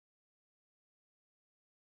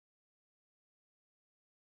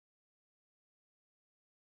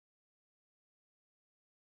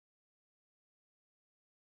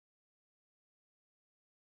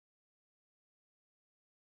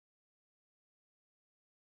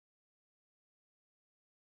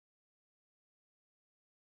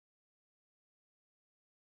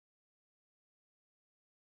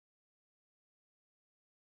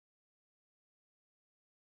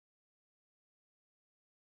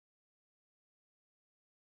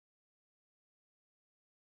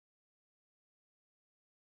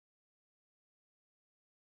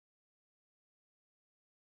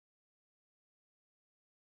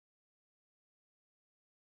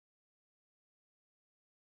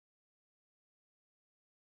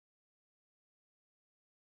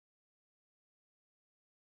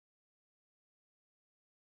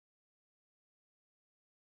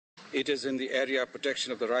It is in the area of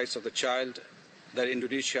protection of the rights of the child that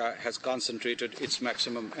Indonesia has concentrated its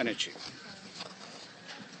maximum energy.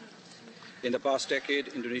 In the past decade,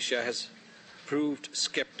 Indonesia has proved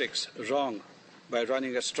skeptics wrong by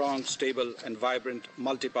running a strong, stable, and vibrant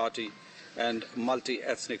multi-party and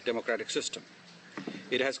multi-ethnic democratic system.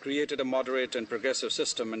 It has created a moderate and progressive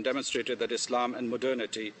system and demonstrated that Islam and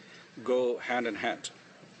modernity go hand in hand.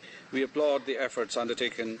 We applaud the efforts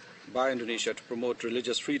undertaken by Indonesia to promote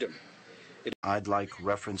religious freedom. I'd like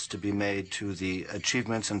reference to be made to the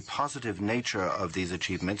achievements and positive nature of these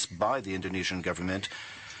achievements by the Indonesian government.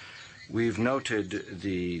 We've noted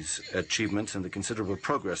these achievements and the considerable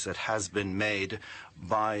progress that has been made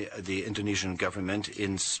by the Indonesian government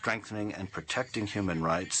in strengthening and protecting human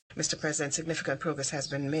rights. Mr. President, significant progress has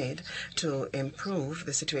been made to improve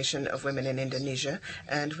the situation of women in Indonesia,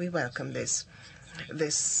 and we welcome this.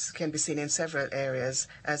 This can be seen in several areas,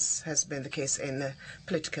 as has been the case in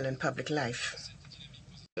political and public life.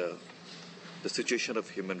 The situation of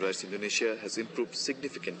human rights in Indonesia has improved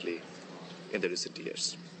significantly in the recent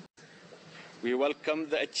years. We welcome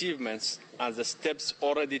the achievements and the steps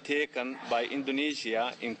already taken by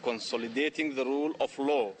Indonesia in consolidating the rule of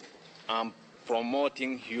law and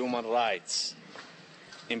promoting human rights.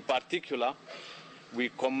 In particular, we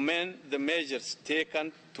commend the measures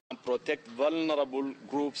taken to protect vulnerable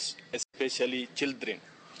groups, especially children.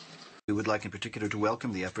 We would like in particular to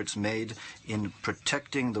welcome the efforts made in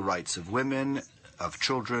protecting the rights of women, of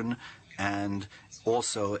children, and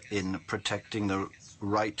also in protecting the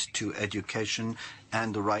right to education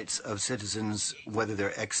and the rights of citizens, whether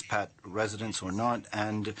they're expat residents or not,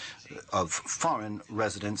 and of foreign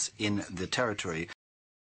residents in the territory.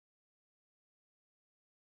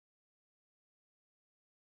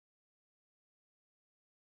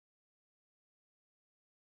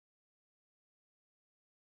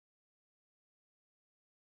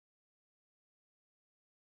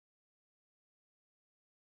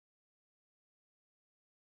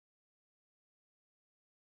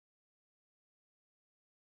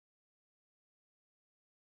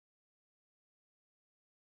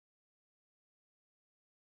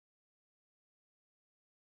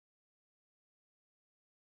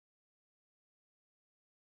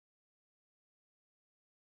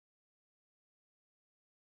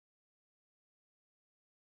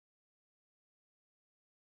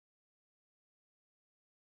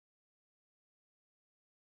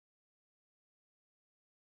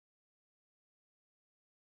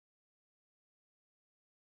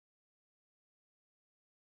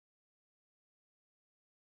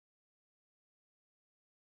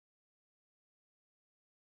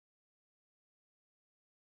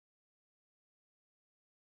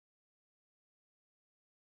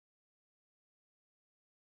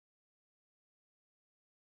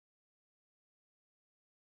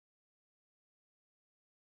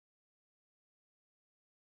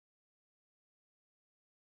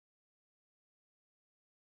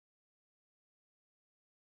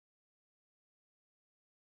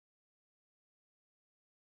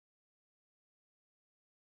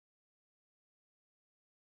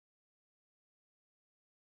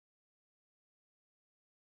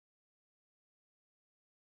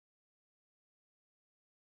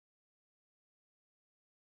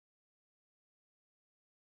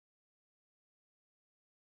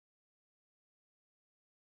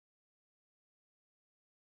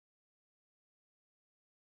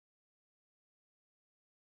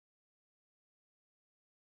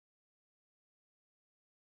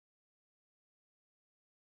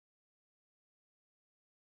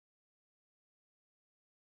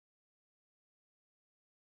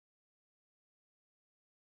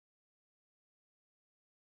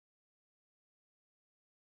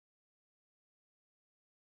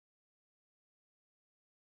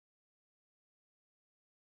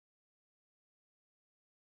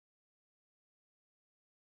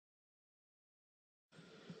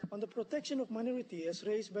 On the protection of minority, as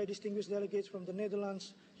raised by distinguished delegates from the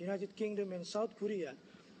Netherlands, United Kingdom, and South Korea,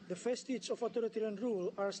 the vestiges of authoritarian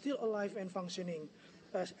rule are still alive and functioning,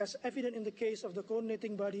 as evident in the case of the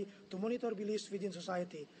coordinating body to monitor beliefs within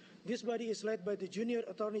society. This body is led by the Junior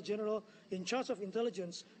Attorney General in charge of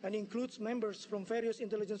intelligence and includes members from various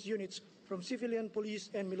intelligence units from civilian, police,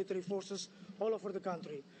 and military forces all over the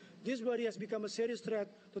country. This body has become a serious threat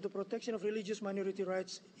to the protection of religious minority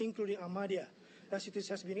rights, including Ahmadiyya, as it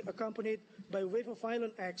has been accompanied by a wave of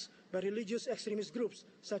violent acts by religious extremist groups,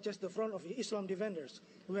 such as the Front of Islam Defenders,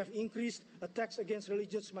 who have increased attacks against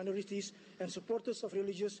religious minorities and supporters of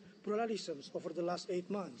religious pluralism over the last 8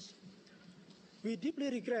 months. We deeply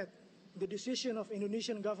regret the decision of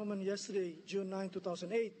Indonesian government yesterday, June 9,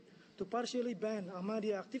 2008, to partially ban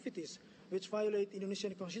Ahmadiyya activities which violate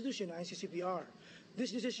Indonesian Constitution ICCPR. This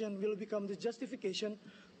decision will become the justification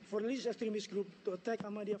for religious extremist groups to attack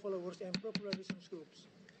Ahmadiyya followers and pro-pluralism groups.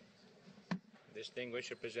 Distinguished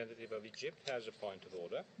representative of Egypt has a point of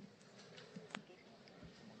order.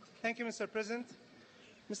 Thank you, Mr. President.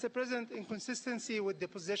 Mr. President, in consistency with the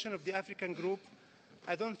position of the African group,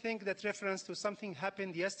 I don't think that reference to something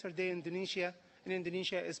happened yesterday in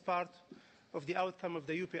Indonesia is part of the outcome of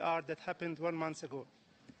the UPR that happened 1 month ago.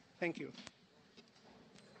 Thank you.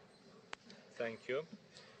 Thank you.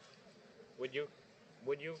 Would you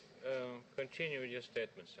continue with your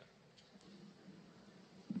statement, sir?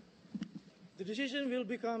 The decision will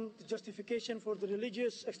become the justification for the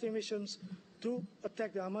religious extremists to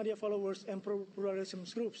attack the Ahmadiyya followers and pro-pluralism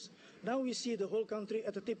groups. Now we see the whole country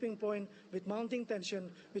at a tipping point with mounting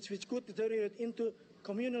tension, which could deteriorate into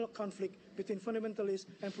communal conflict between fundamentalists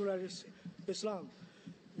and pluralist Islam.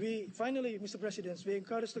 Finally, Mr. President, we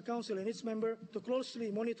encourage the Council and its members to closely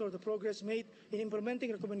monitor the progress made in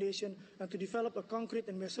implementing recommendations and to develop a concrete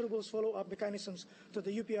and measurable follow-up mechanisms to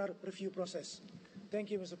the UPR review process. Thank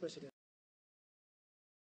you, Mr. President.